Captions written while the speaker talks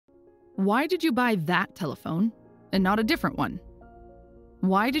Why did you buy that telephone and not a different one?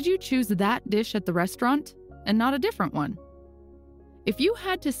 Why did you choose that dish at the restaurant and not a different one? If you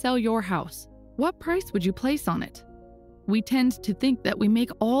had to sell your house, what price would you place on it? We tend to think that we make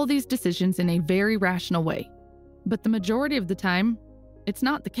all these decisions in a very rational way, but the majority of the time, it's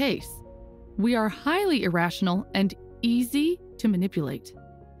not the case. We are highly irrational and easy to manipulate.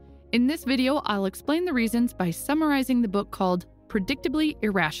 In this video, I'll explain the reasons by summarizing the book called Predictably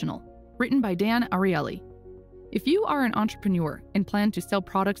Irrational, written by Dan Ariely. If you are an entrepreneur and plan to sell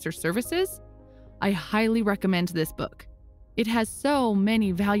products or services, I highly recommend this book. It has so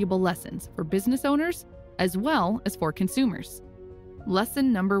many valuable lessons for business owners as well as for consumers.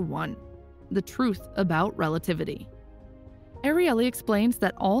 Lesson number 1, the truth about relativity. Ariely explains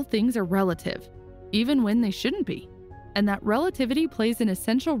that all things are relative, even when they shouldn't be, and that relativity plays an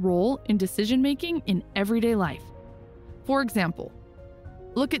essential role in decision-making in everyday life. For example,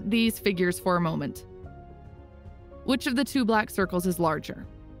 look at these figures for a moment. Which of the two black circles is larger?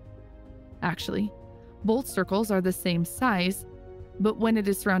 Actually, both circles are the same size, but when it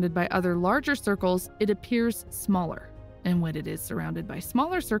is surrounded by other larger circles, it appears smaller. And when it is surrounded by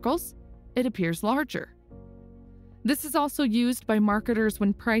smaller circles, it appears larger. This is also used by marketers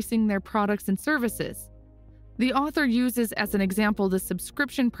when pricing their products and services. The author uses as an example the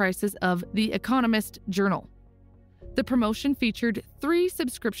subscription prices of The Economist Journal. The promotion featured 3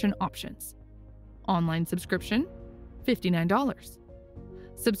 subscription options. Online subscription, $59.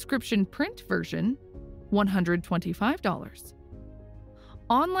 Subscription print version, $125.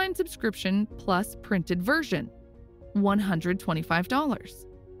 Online subscription plus printed version, $125.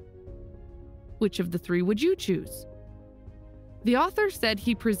 Which of the 3 would you choose? The author said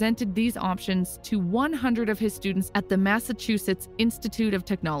he presented these options to 100 of his students at the Massachusetts Institute of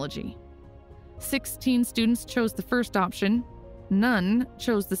Technology. 16 students chose the first option, none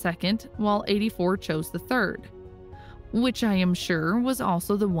chose the second, while 84 chose the third, which I am sure was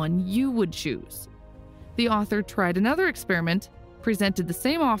also the one you would choose. The author tried another experiment, presented the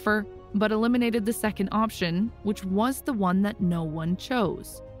same offer, but eliminated the second option, which was the one that no one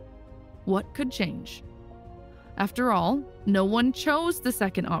chose. What could change? After all, no one chose the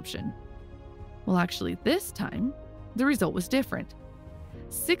second option. Well, actually, this time, the result was different.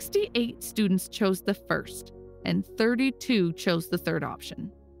 68 students chose the first, and 32 chose the third option,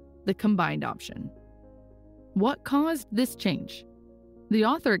 the combined option. What caused this change? The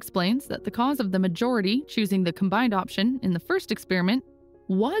author explains that the cause of the majority choosing the combined option in the first experiment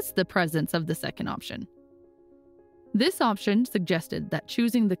was the presence of the second option. This option suggested that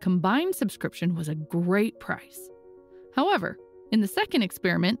choosing the combined subscription was a great price. However, in the second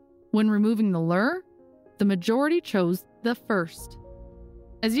experiment, when removing the lure, the majority chose the first.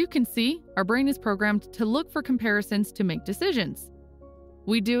 As you can see, our brain is programmed to look for comparisons to make decisions.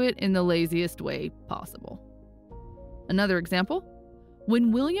 We do it in the laziest way possible. Another example,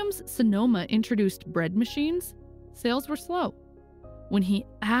 when Williams-Sonoma introduced bread machines, sales were slow. When he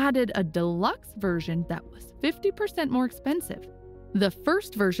added a deluxe version that was 50% more expensive, the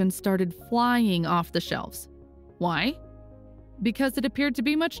first version started flying off the shelves. Why? Because it appeared to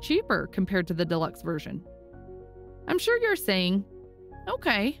be much cheaper compared to the deluxe version. I'm sure you're saying,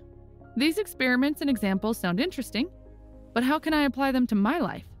 okay, these experiments and examples sound interesting, but how can I apply them to my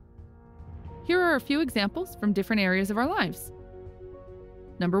life? Here are a few examples from different areas of our lives.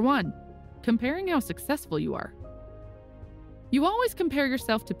 Number 1, comparing how successful you are. You always compare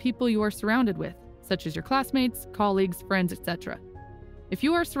yourself to people you are surrounded with, such as your classmates, colleagues, friends, etc. If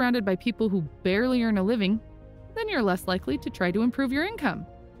you are surrounded by people who barely earn a living, then you're less likely to try to improve your income,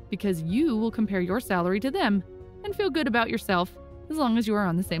 because you will compare your salary to them and feel good about yourself as long as you are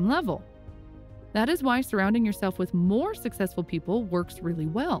on the same level. That is why surrounding yourself with more successful people works really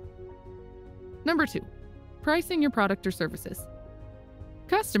well. Number 2, pricing your product or services.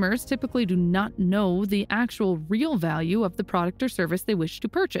 Customers typically do not know the actual real value of the product or service they wish to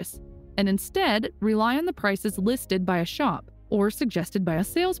purchase, and instead rely on the prices listed by a shop or suggested by a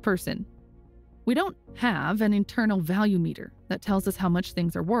salesperson. We don't have an internal value meter that tells us how much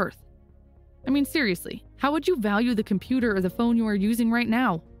things are worth. I mean, seriously, how would you value the computer or the phone you are using right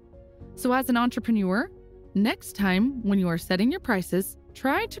now? So as an entrepreneur, next time when you are setting your prices,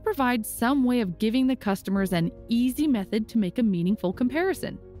 try to provide some way of giving the customers an easy method to make a meaningful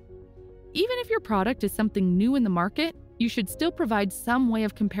comparison. Even if your product is something new in the market, you should still provide some way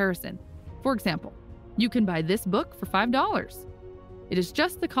of comparison. For example, you can buy this book for $5. It is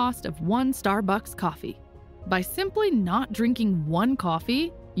just the cost of 1 Starbucks coffee. By simply not drinking one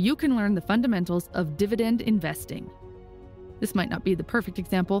coffee, you can learn the fundamentals of dividend investing. This might not be the perfect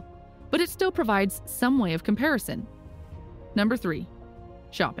example, but it still provides some way of comparison. Number 3,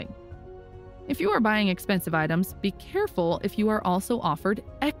 shopping. If you are buying expensive items, be careful if you are also offered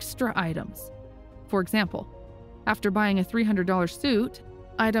extra items. For example, after buying a $300 suit,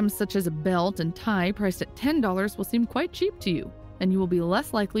 items such as a belt and tie priced at $10 will seem quite cheap to you, and you will be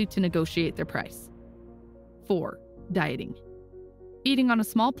less likely to negotiate their price. 4. Dieting. Eating on a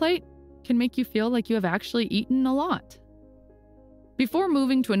small plate can make you feel like you have actually eaten a lot. Before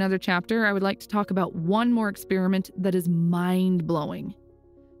moving to another chapter, I would like to talk about one more experiment that is mind-blowing.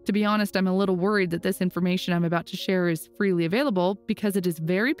 To be honest, I'm a little worried that this information I'm about to share is freely available because it is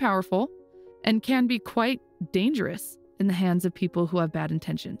very powerful and can be quite dangerous in the hands of people who have bad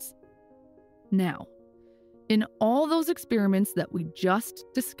intentions. Now, in all those experiments that we just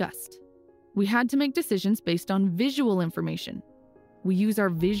discussed, we had to make decisions based on visual information. We use our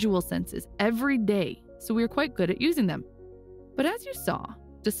visual senses every day, so we are quite good at using them. But as you saw,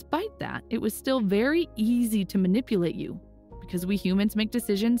 despite that, it was still very easy to manipulate you because we humans make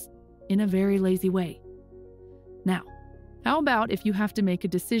decisions in a very lazy way. Now, how about if you have to make a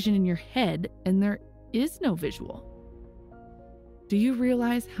decision in your head and there is no visual? Do you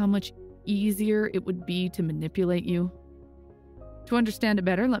realize how much easier it would be to manipulate you? To understand it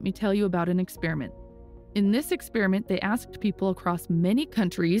better, let me tell you about an experiment. In this experiment, they asked people across many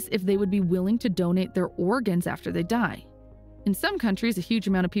countries if they would be willing to donate their organs after they die. In some countries, a huge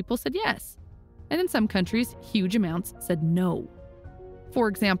amount of people said yes, and in some countries, huge amounts said no. For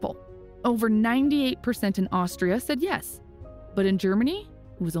example, over 98% in Austria said yes, but in Germany,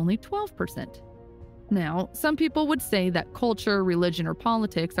 it was only 12%. Now, some people would say that culture, religion, or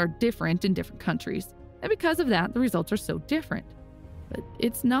politics are different in different countries, and because of that, the results are so different. But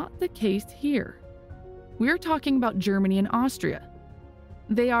it's not the case here. We're talking about Germany and Austria.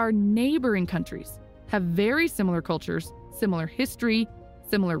 They are neighboring countries, have very similar cultures, similar history,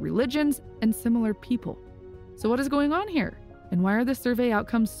 similar religions, and similar people. So what is going on here? And why are the survey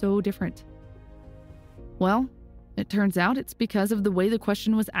outcomes so different? Well, it turns out it's because of the way the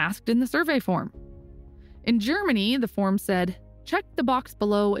question was asked in the survey form. In Germany, the form said, check the box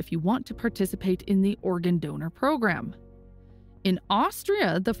below if you want to participate in the organ donor program. In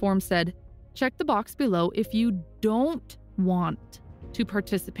Austria, the form said, check the box below if you don't want to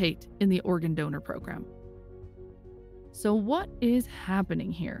participate in the organ donor program. So what is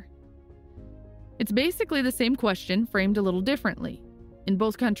happening here? It's basically the same question framed a little differently. In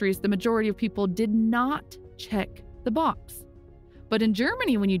both countries, the majority of people did not check the box. But in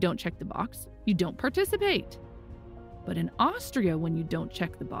Germany, when you don't check the box, you don't participate. But in Austria, when you don't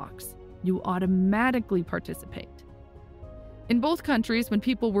check the box, you automatically participate. In both countries, when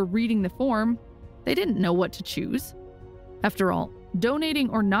people were reading the form, they didn't know what to choose. After all, donating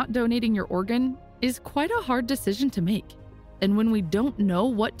or not donating your organ is quite a hard decision to make. And when we don't know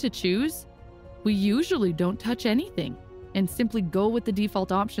what to choose, we usually don't touch anything and simply go with the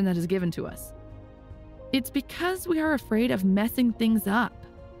default option that is given to us. It's because we are afraid of messing things up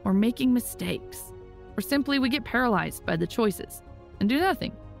or making mistakes, or simply we get paralyzed by the choices and do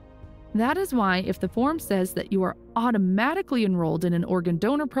nothing. That is why if the form says that you are automatically enrolled in an organ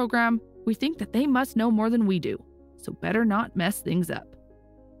donor program, we think that they must know more than we do, so better not mess things up.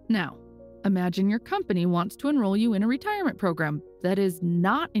 Now, imagine your company wants to enroll you in a retirement program that is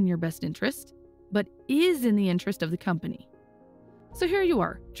not in your best interest, but is in the interest of the company. So here you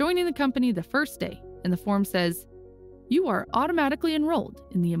are, joining the company the first day, and the form says, you are automatically enrolled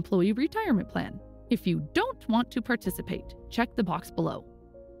in the employee retirement plan. If you don't want to participate, check the box below.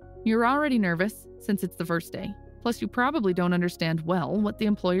 You're already nervous since it's the first day, plus you probably don't understand well what the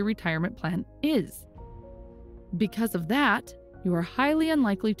employee retirement plan is. Because of that, you are highly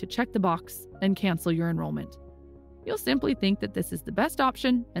unlikely to check the box and cancel your enrollment. You'll simply think that this is the best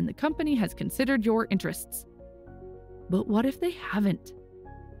option and the company has considered your interests. But what if they haven't?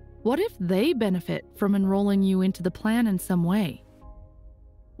 What if they benefit from enrolling you into the plan in some way?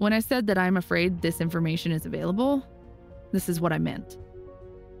 When I said that I'm afraid this information is available, this is what I meant.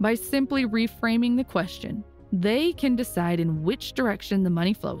 By simply reframing the question, they can decide in which direction the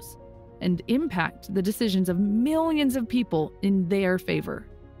money flows and impact the decisions of millions of people in their favor.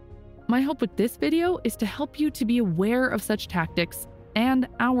 My hope with this video is to help you to be aware of such tactics and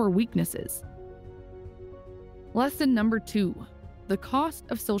our weaknesses. Lesson number 2, the cost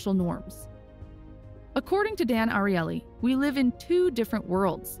of social norms. According to Dan Ariely, we live in two different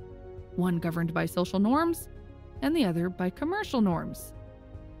worlds, one governed by social norms and the other by commercial norms.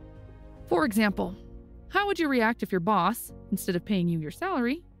 For example, how would you react if your boss, instead of paying you your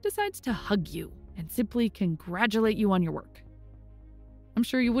salary, decides to hug you and simply congratulate you on your work? I'm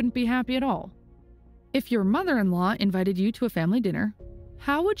sure you wouldn't be happy at all. If your mother-in-law invited you to a family dinner,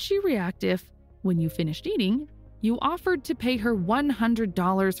 how would she react if, when you finished eating, you offered to pay her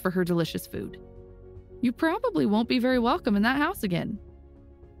 $100 for her delicious food. You probably won't be very welcome in that house again.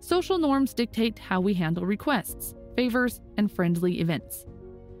 Social norms dictate how we handle requests, favors, and friendly events.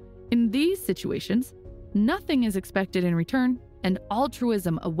 In these situations, nothing is expected in return, and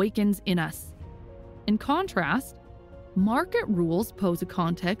altruism awakens in us. In contrast, market rules pose a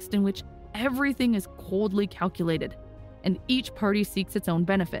context in which everything is coldly calculated, and each party seeks its own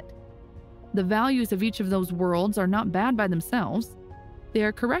benefit. The values of each of those worlds are not bad by themselves. They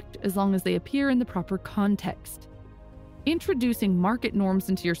are correct as long as they appear in the proper context. Introducing market norms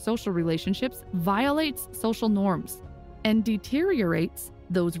into your social relationships violates social norms and deteriorates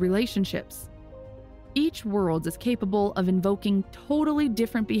those relationships. Each world is capable of invoking totally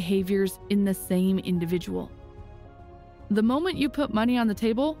different behaviors in the same individual. The moment you put money on the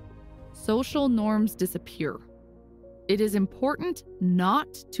table, social norms disappear. It is important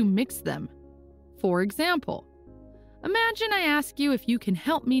not to mix them. For example, imagine I ask you if you can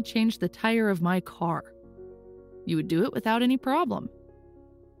help me change the tire of my car. You would do it without any problem.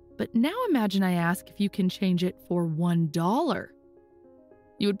 But now imagine I ask if you can change it for $1.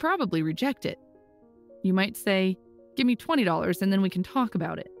 You would probably reject it. You might say, give me $20 and then we can talk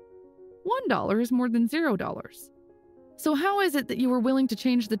about it. $1 is more than $0. So how is it that you are willing to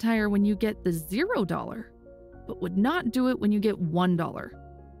change the tire when you get the $0, but would not do it when you get $1?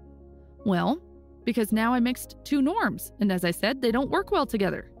 Well, because now I mixed two norms, and as I said, they don't work well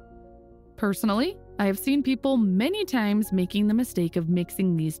together. Personally, I have seen people many times making the mistake of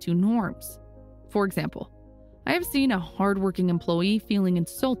mixing these two norms. For example, I have seen a hardworking employee feeling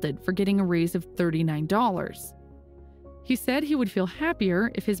insulted for getting a raise of $39. He said he would feel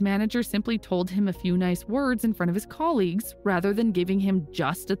happier if his manager simply told him a few nice words in front of his colleagues rather than giving him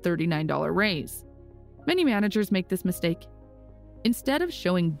just a $39 raise. Many managers make this mistake. Instead of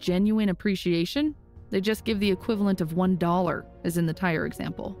showing genuine appreciation, they just give the equivalent of $1, as in the tire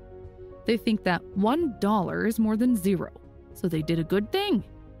example. They think that $1 is more than $0, so they did a good thing.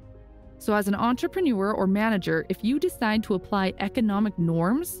 So as an entrepreneur or manager, if you decide to apply economic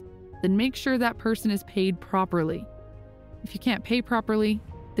norms, then make sure that person is paid properly. If you can't pay properly,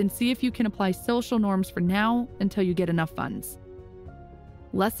 then see if you can apply social norms for now until you get enough funds.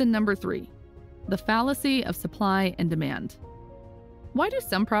 Lesson number 3, the fallacy of supply and demand. Why do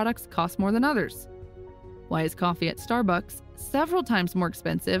some products cost more than others? Why is coffee at Starbucks several times more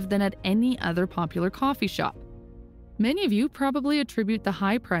expensive than at any other popular coffee shop? Many of you probably attribute the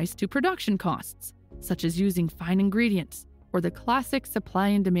high price to production costs, such as using fine ingredients or the classic supply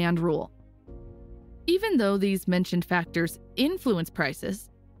and demand rule. Even though these mentioned factors influence prices,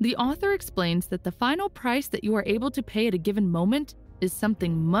 the author explains that the final price that you are able to pay at a given moment is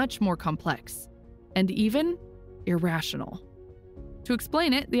something much more complex and even irrational. To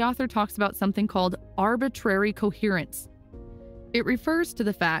explain it, the author talks about something called arbitrary coherence. It refers to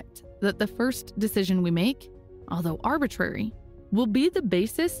the fact that the first decision we make, although arbitrary, will be the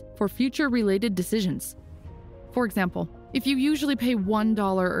basis for future related decisions. For example, if you usually pay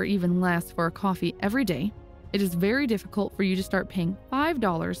 $1 or even less for a coffee every day, it is very difficult for you to start paying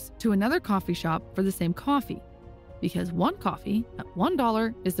 $5 to another coffee shop for the same coffee, because one coffee at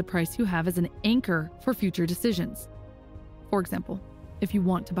 $1 is the price you have as an anchor for future decisions. For example, if you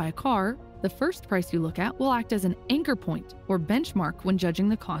want to buy a car, the first price you look at will act as an anchor point or benchmark when judging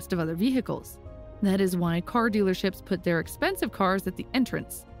the cost of other vehicles. That is why car dealerships put their expensive cars at the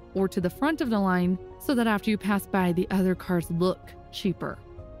entrance or to the front of the line so that after you pass by, the other cars look cheaper.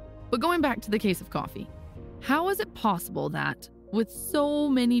 But going back to the case of coffee, how is it possible that, with so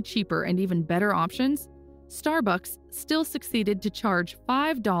many cheaper and even better options, Starbucks still succeeded to charge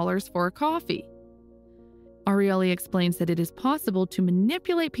 $5 for a coffee? Ariely explains that it is possible to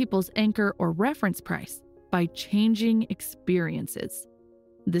manipulate people's anchor or reference price by changing experiences.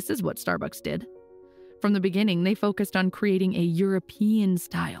 This is what Starbucks did. From the beginning, they focused on creating a European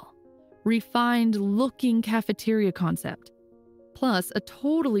style, refined-looking cafeteria concept, plus a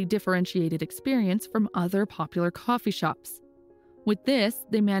totally differentiated experience from other popular coffee shops. With this,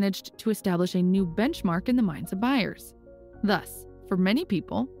 they managed to establish a new benchmark in the minds of buyers. Thus, for many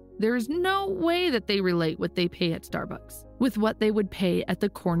people, there is no way that they relate what they pay at Starbucks with what they would pay at the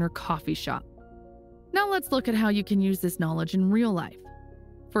corner coffee shop. Now let's look at how you can use this knowledge in real life.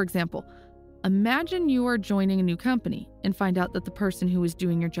 For example, imagine you are joining a new company and find out that the person who was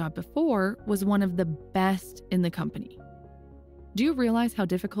doing your job before was one of the best in the company. Do you realize how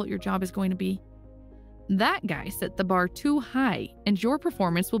difficult your job is going to be? That guy set the bar too high, and your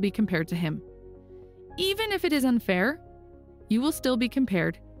performance will be compared to him. Even if it is unfair, you will still be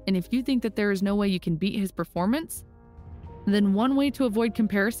compared, and if you think that there is no way you can beat his performance, then one way to avoid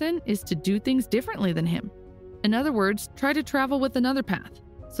comparison is to do things differently than him. In other words, try to travel with another path,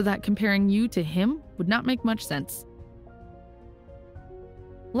 so that comparing you to him would not make much sense.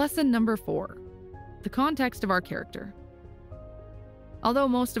 Lesson number 4. The context of our character. Although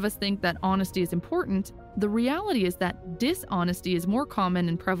most of us think that honesty is important, the reality is that dishonesty is more common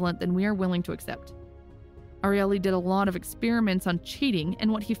and prevalent than we are willing to accept. Ariely did a lot of experiments on cheating,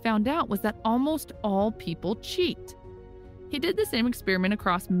 and what he found out was that almost all people cheat. He did the same experiment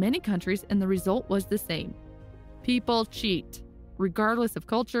across many countries, and the result was the same. People cheat, regardless of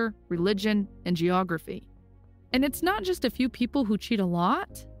culture, religion, and geography. And it's not just a few people who cheat a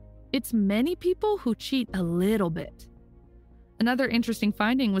lot, it's many people who cheat a little bit. Another interesting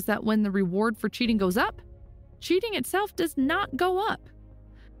finding was that when the reward for cheating goes up, cheating itself does not go up.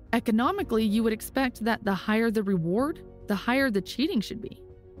 Economically, you would expect that the higher the reward, the higher the cheating should be.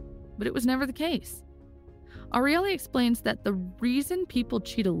 But it was never the case. Ariely explains that the reason people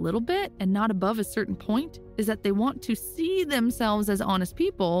cheat a little bit and not above a certain point is that they want to see themselves as honest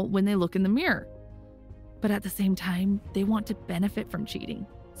people when they look in the mirror. But at the same time, they want to benefit from cheating,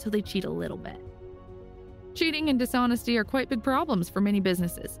 so they cheat a little bit. Cheating and dishonesty are quite big problems for many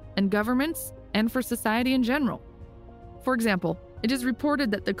businesses and governments and for society in general. For example, it is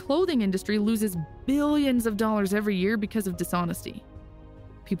reported that the clothing industry loses billions of dollars every year because of dishonesty.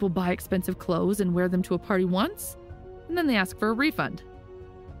 People buy expensive clothes and wear them to a party once, and then they ask for a refund.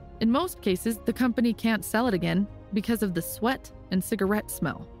 In most cases, the company can't sell it again because of the sweat and cigarette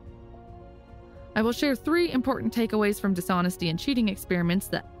smell. I will share 3 important takeaways from dishonesty and cheating experiments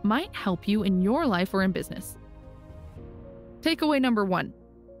that might help you in your life or in business. Takeaway number 1.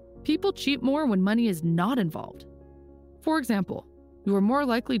 People cheat more when money is not involved. For example, you are more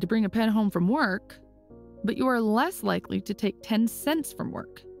likely to bring a pen home from work, but you are less likely to take 10 cents from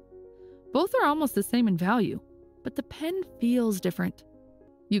work. Both are almost the same in value, but the pen feels different.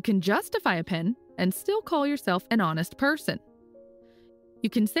 You can justify a pen and still call yourself an honest person. You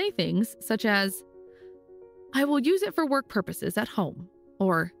can say things such as, "I will use it for work purposes at home,"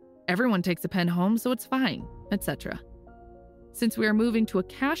 or "Everyone takes a pen home, so it's fine," etc. Since we are moving to a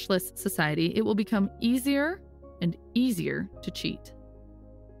cashless society, it will become easier and easier to cheat.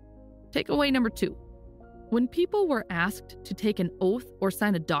 Takeaway number 2. When people were asked to take an oath or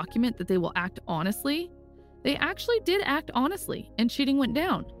sign a document that they will act honestly, they actually did act honestly, and cheating went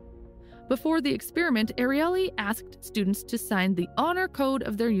down. Before the experiment, Ariely asked students to sign the honor code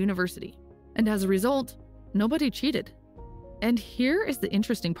of their university, and as a result, nobody cheated. And here is the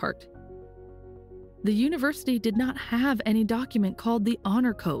interesting part. The university did not have any document called the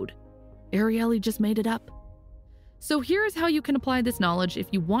honor code. Ariely just made it up. So here is how you can apply this knowledge if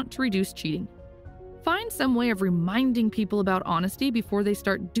you want to reduce cheating. Find some way of reminding people about honesty before they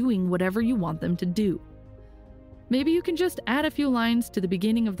start doing whatever you want them to do. Maybe you can just add a few lines to the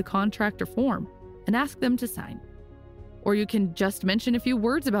beginning of the contract or form and ask them to sign. Or you can just mention a few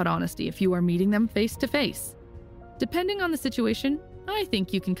words about honesty if you are meeting them face to face. Depending on the situation, I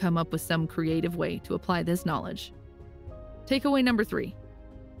think you can come up with some creative way to apply this knowledge. Takeaway number 3.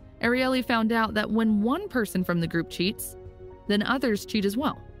 Ariely found out that when one person from the group cheats, then others cheat as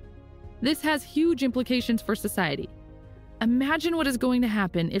well. This has huge implications for society. Imagine what is going to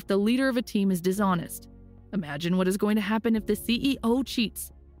happen if the leader of a team is dishonest. Imagine what is going to happen if the CEO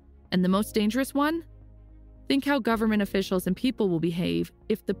cheats. And the most dangerous one? Think how government officials and people will behave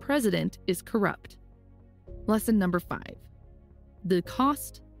if the president is corrupt. Lesson number 5. The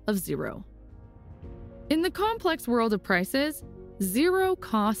cost of zero. In the complex world of prices, zero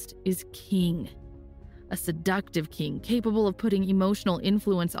cost is king. A seductive king capable of putting emotional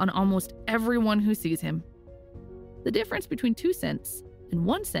influence on almost everyone who sees him. The difference between 2 cents and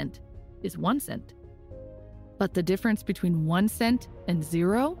 1 cent is 1 cent. But the difference between 1 cent and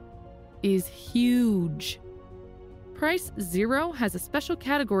 0 is huge. Price 0 has a special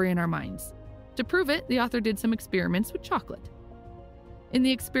category in our minds. To prove it, the author did some experiments with chocolate. In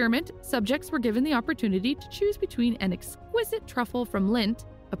the experiment, subjects were given the opportunity to choose between an exquisite truffle from Lindt,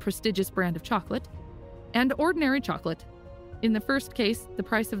 a prestigious brand of chocolate, and ordinary chocolate. In the first case, the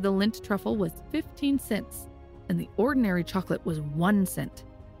price of the Lindt truffle was 15 cents, and the ordinary chocolate was 1 cent.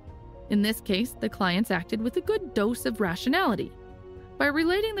 In this case, the clients acted with a good dose of rationality by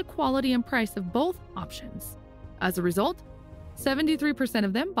relating the quality and price of both options. As a result, 73%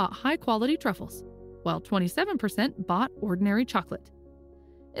 of them bought high-quality truffles, while 27% bought ordinary chocolate.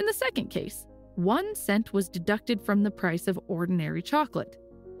 In the second case, 1 cent was deducted from the price of ordinary chocolate.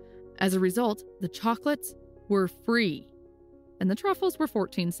 As a result, the chocolates were free, and the truffles were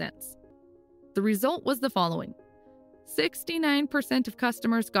 14 cents. The result was the following. 69% of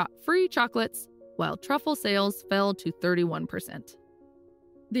customers got free chocolates, while truffle sales fell to 31%.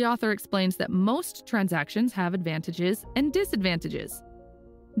 The author explains that most transactions have advantages and disadvantages.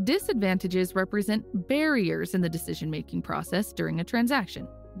 Disadvantages represent barriers in the decision-making process during a transaction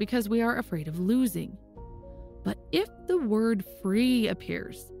because we are afraid of losing. But if the word free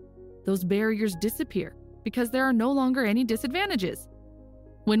appears, those barriers disappear because there are no longer any disadvantages.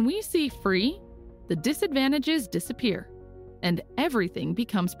 When we see free, the disadvantages disappear and everything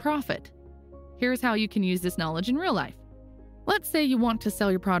becomes profit. Here's how you can use this knowledge in real life. Let's say you want to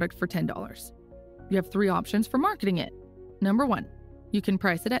sell your product for $10. You have 3 options for marketing it. Number 1, you can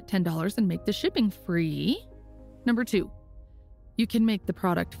price it at $10 and make the shipping free. Number 2, you can make the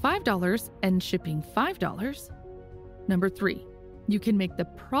product $5 and shipping $5. Number 3, you can make the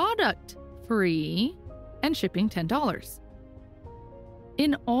product free and shipping $10.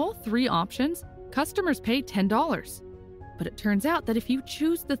 In all 3 options, customers pay $10. But it turns out that if you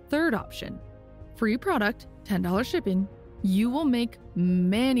choose the third option, free product, $10 shipping, you will make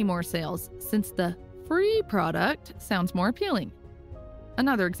many more sales since the free product sounds more appealing.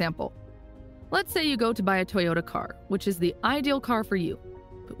 Another example. Let's say you go to buy a Toyota car, which is the ideal car for you.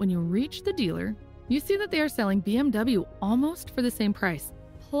 But when you reach the dealer, you see that they are selling BMW almost for the same price.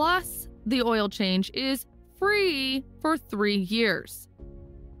 Plus, the oil change is free for 3 years.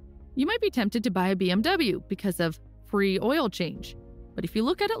 You might be tempted to buy a BMW because of free oil change. But if you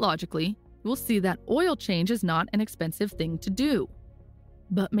look at it logically, you will see that oil change is not an expensive thing to do.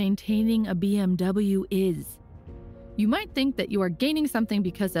 But maintaining a BMW is. You might think that you are gaining something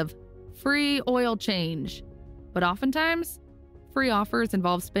because of free oil change, but oftentimes, free offers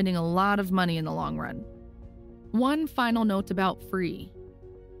involve spending a lot of money in the long run. One final note about free.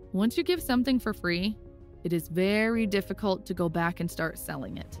 Once you give something for free, it is very difficult to go back and start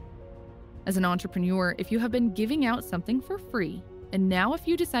selling it. As an entrepreneur, if you have been giving out something for free, and now if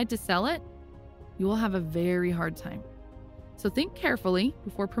you decide to sell it, you will have a very hard time. So think carefully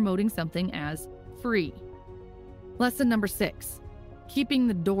before promoting something as free. Lesson number 6, keeping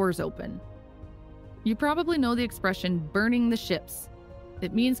the doors open. You probably know the expression burning the ships.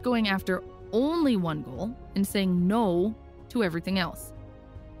 It means going after only one goal and saying no to everything else.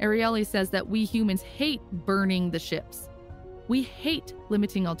 Ariely says that we humans hate burning the ships. We hate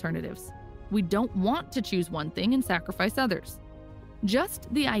limiting alternatives. We don't want to choose one thing and sacrifice others.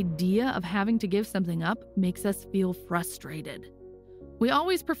 Just the idea of having to give something up makes us feel frustrated. We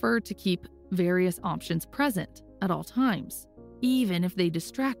always prefer to keep various options present at all times, even if they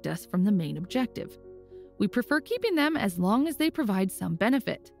distract us from the main objective. We prefer keeping them as long as they provide some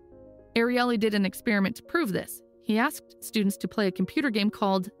benefit. Ariely did an experiment to prove this. He asked students to play a computer game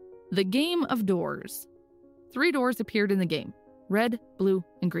called The Game of Doors. 3 doors appeared in the game: red, blue,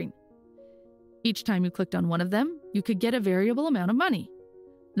 and green. Each time you clicked on one of them, you could get a variable amount of money.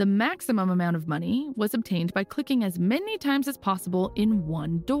 The maximum amount of money was obtained by clicking as many times as possible in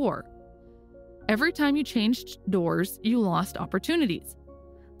one door. Every time you changed doors, you lost opportunities.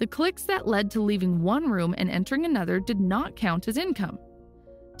 The clicks that led to leaving one room and entering another did not count as income.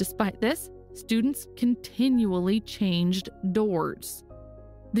 Despite this, students continually changed doors.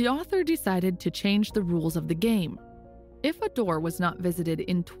 The author decided to change the rules of the game. If a door was not visited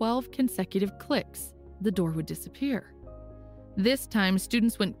in 12 consecutive clicks, the door would disappear. This time,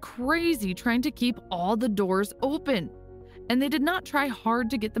 students went crazy trying to keep all the doors open, and they did not try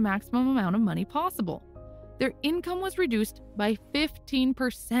hard to get the maximum amount of money possible. Their income was reduced by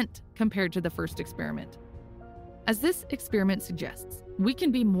 15% compared to the first experiment. As this experiment suggests, we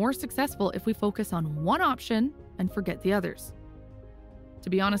can be more successful if we focus on one option and forget the others. To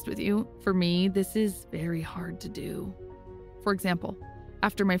be honest with you, for me, this is very hard to do. For example,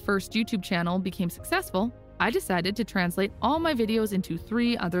 after my first YouTube channel became successful, I decided to translate all my videos into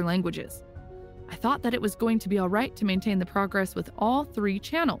 3 other languages. I thought that it was going to be all right to maintain the progress with all 3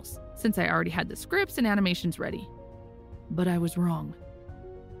 channels, since I already had the scripts and animations ready. But I was wrong.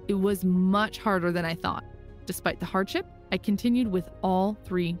 It was much harder than I thought. Despite the hardship, I continued with all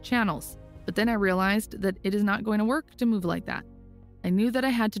 3 channels. But then I realized that it is not going to work to move like that. I knew that I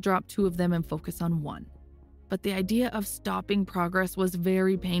had to drop 2 of them and focus on one. But the idea of stopping progress was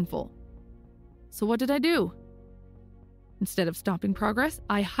very painful. So what did I do? Instead of stopping progress,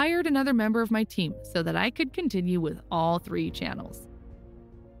 I hired another member of my team so that I could continue with all 3 channels.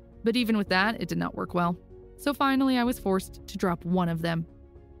 But even with that, it did not work well. So finally, I was forced to drop 1 of them.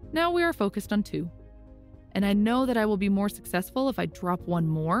 Now we are focused on 2. And I know that I will be more successful if I drop 1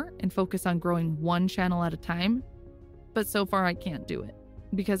 more and focus on growing 1 channel at a time. But so far, I can't do it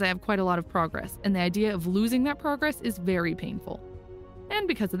because I have quite a lot of progress, and the idea of losing that progress is very painful. And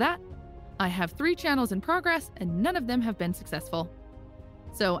because of that, I have 3 channels in progress and none of them have been successful.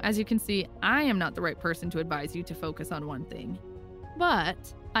 So as you can see, I am not the right person to advise you to focus on one thing.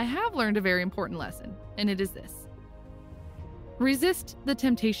 But I have learned a very important lesson, and it is this. Resist the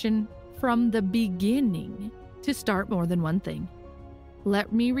temptation from the beginning to start more than one thing.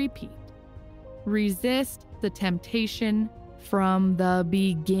 Let me repeat. Resist the temptation from the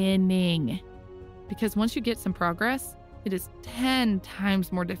beginning. Because once you get some progress, it is 10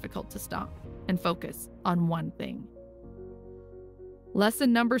 times more difficult to stop and focus on one thing.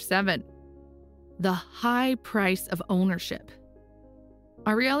 Lesson number 7. The high price of ownership.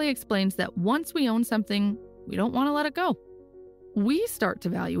 Ariely explains that once we own something, we don't want to let it go. We start to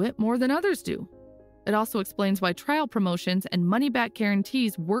value it more than others do. It also explains why trial promotions and money-back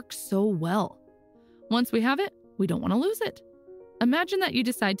guarantees work so well. Once we have it, we don't want to lose it. Imagine that you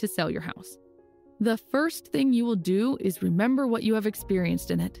decide to sell your house. The first thing you will do is remember what you have experienced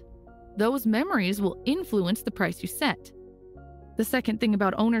in it. Those memories will influence the price you set. The second thing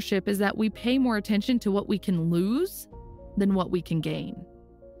about ownership is that we pay more attention to what we can lose than what we can gain.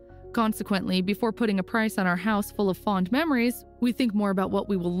 Consequently, before putting a price on our house full of fond memories, we think more about what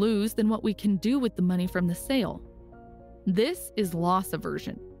we will lose than what we can do with the money from the sale. This is loss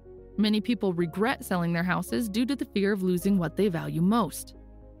aversion. Many people regret selling their houses due to the fear of losing what they value most.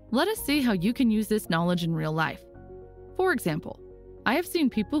 Let us see how you can use this knowledge in real life. For example, I have seen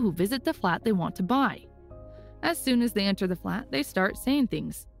people who visit the flat they want to buy. As soon as they enter the flat, they start saying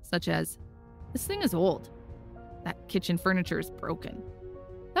things such as, "This thing is old. That kitchen furniture is broken.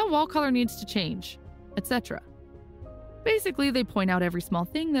 That wall color needs to change," etc. Basically, they point out every small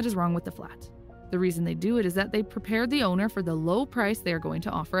thing that is wrong with the flat. The reason they do it is that they prepared the owner for the low price they are going to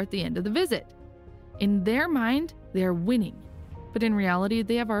offer at the end of the visit. In their mind, they are winning, but in reality,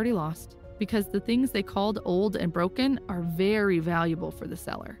 they have already lost because the things they called old and broken are very valuable for the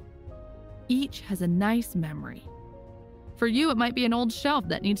seller. Each has a nice memory. For you, it might be an old shelf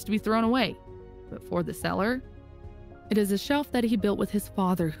that needs to be thrown away, but for the seller, it is a shelf that he built with his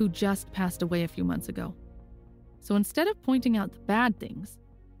father who just passed away a few months ago. So instead of pointing out the bad things,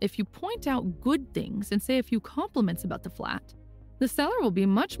 if you point out good things and say a few compliments about the flat, the seller will be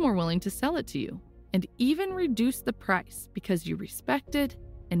much more willing to sell it to you and even reduce the price because you respected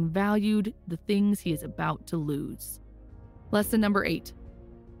and valued the things he is about to lose. Lesson number 8.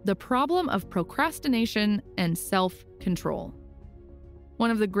 The problem of procrastination and self-control.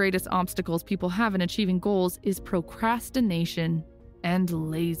 One of the greatest obstacles people have in achieving goals is procrastination and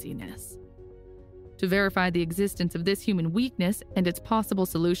laziness. To verify the existence of this human weakness and its possible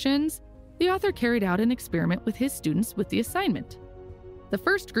solutions, the author carried out an experiment with his students with the assignment. The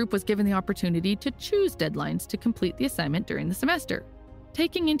first group was given the opportunity to choose deadlines to complete the assignment during the semester,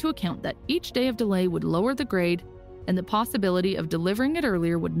 taking into account that each day of delay would lower the grade and the possibility of delivering it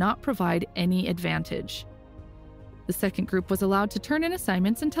earlier would not provide any advantage. The second group was allowed to turn in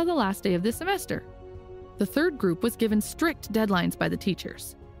assignments until the last day of the semester. The third group was given strict deadlines by the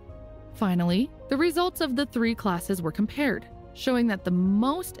teachers. Finally, the results of the 3 classes were compared, showing that the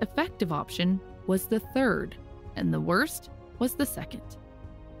most effective option was the third, and the worst was the second.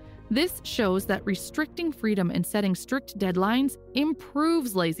 This shows that restricting freedom and setting strict deadlines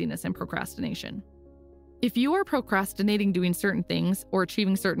improves laziness and procrastination. If you are procrastinating doing certain things or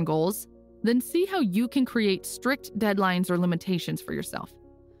achieving certain goals, then see how you can create strict deadlines or limitations for yourself.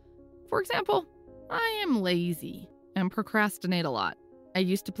 For example, I am lazy and procrastinate a lot. I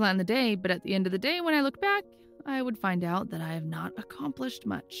used to plan the day, but at the end of the day, when I look back, I would find out that I have not accomplished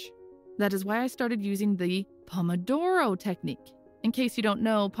much. That is why I started using the Pomodoro technique. In case you don't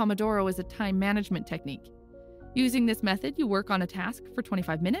know, Pomodoro is a time management technique. Using this method, you work on a task for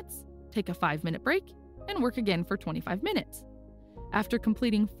 25 minutes, take a 5-minute break, and work again for 25 minutes. After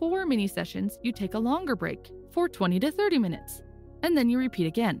completing 4 mini sessions, you take a longer break for 20 to 30 minutes, and then you repeat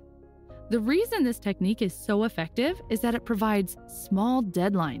again. The reason this technique is so effective is that it provides small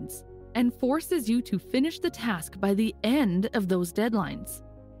deadlines and forces you to finish the task by the end of those deadlines.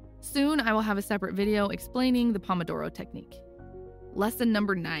 Soon, I will have a separate video explaining the Pomodoro technique. Lesson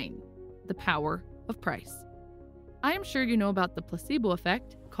number 9, the power of price. I am sure you know about the placebo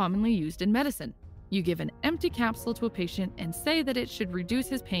effect commonly used in medicine. You give an empty capsule to a patient and say that it should reduce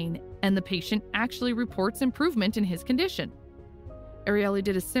his pain, and the patient actually reports improvement in his condition. Ariely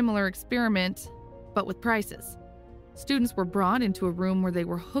did a similar experiment, but with prices. Students were brought into a room where they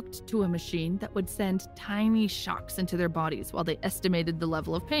were hooked to a machine that would send tiny shocks into their bodies while they estimated the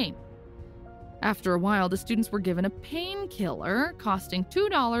level of pain. After a while, the students were given a painkiller costing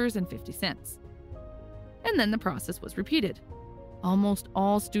 $2.50. And then the process was repeated. Almost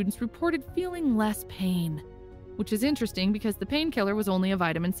all students reported feeling less pain, which is interesting because the painkiller was only a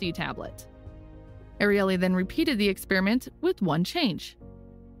vitamin C tablet. Ariely then repeated the experiment with one change.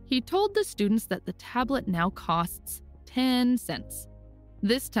 He told the students that the tablet now costs 10 cents.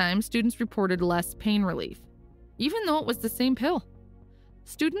 This time, students reported less pain relief, even though it was the same pill.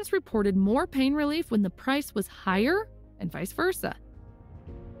 Students reported more pain relief when the price was higher and vice versa.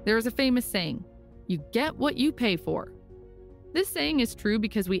 There is a famous saying, "You get what you pay for." This saying is true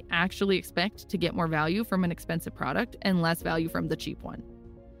because we actually expect to get more value from an expensive product and less value from the cheap one.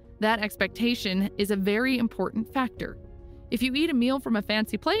 That expectation is a very important factor. If you eat a meal from a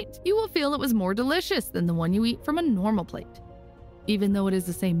fancy plate, you will feel it was more delicious than the one you eat from a normal plate, even though it is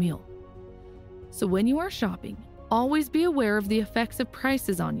the same meal. So when you are shopping, always be aware of the effects of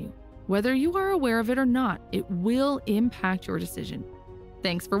prices on you. Whether you are aware of it or not, it will impact your decision.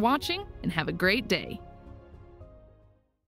 Thanks for watching and have a great day.